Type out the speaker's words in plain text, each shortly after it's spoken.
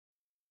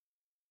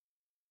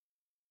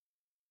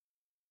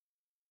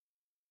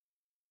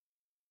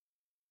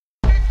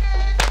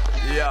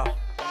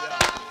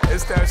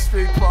that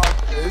street park.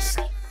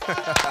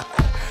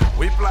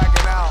 We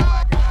blacking out.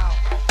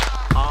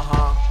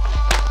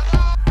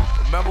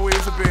 Remember we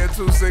used to be in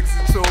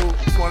 262,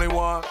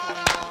 21.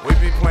 We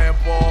be playing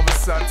ball, but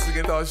sudden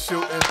niggas start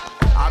shooting.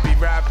 I be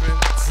rapping,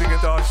 niggas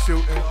start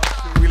shooting.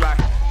 We like,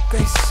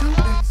 they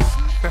shooting.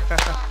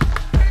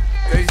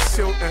 They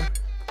shooting.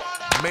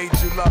 Made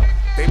you look.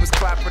 They was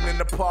clapping in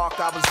the park,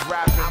 I was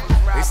rapping.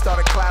 They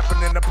started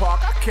clapping in the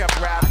park, I kept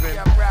rapping.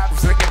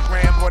 Was looking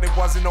grand, but it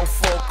wasn't no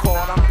full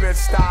court. I'm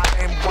bitched out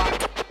and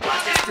white,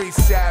 street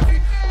savvy.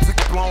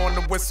 Blowing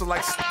the whistle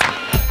like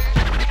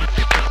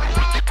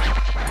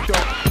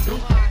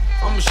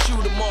I'ma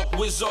shoot 'em up,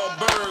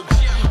 Wizardberg.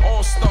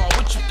 All-star,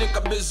 what you think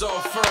I'm is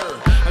off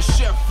her? A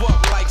chef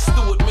up like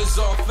Stuart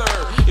Mizar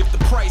third. If the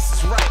price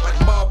is right, like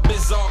Bob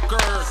Bizarre.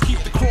 Keep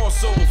the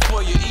crossover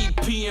for your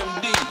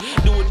EPMD.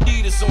 Do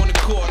Adidas on the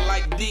court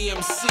like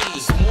DMC.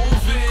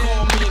 Moving.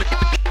 Call me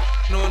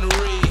the on the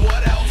read.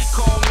 What else?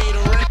 Call me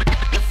the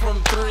red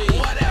from 3.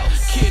 What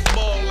else? Kid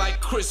ball like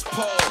Chris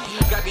Paul.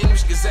 Got the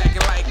niggas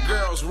acting like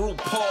girls,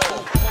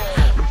 RuPaul.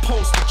 The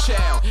poster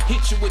child,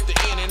 hit you with the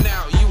in and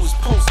out. You was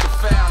poster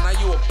foul, now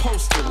you a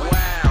poster,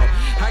 wow.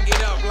 I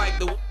get up like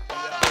the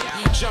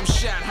jump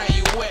shot, how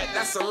you wet,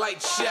 that's a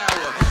light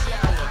shower.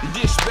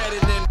 Dish better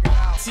than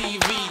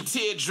TV,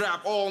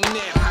 teardrop all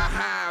net,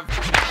 ha.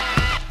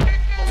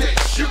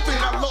 You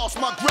think I lost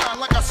my grind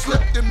like I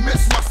slipped and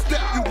missed my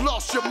step? You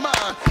lost your mind.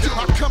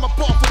 I come up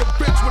off of the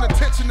bench with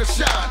intention to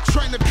shine.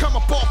 Train to come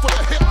up off of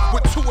the hip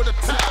with 2 at a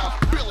time.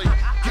 Billy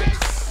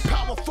gets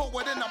power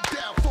forward and I'm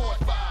down.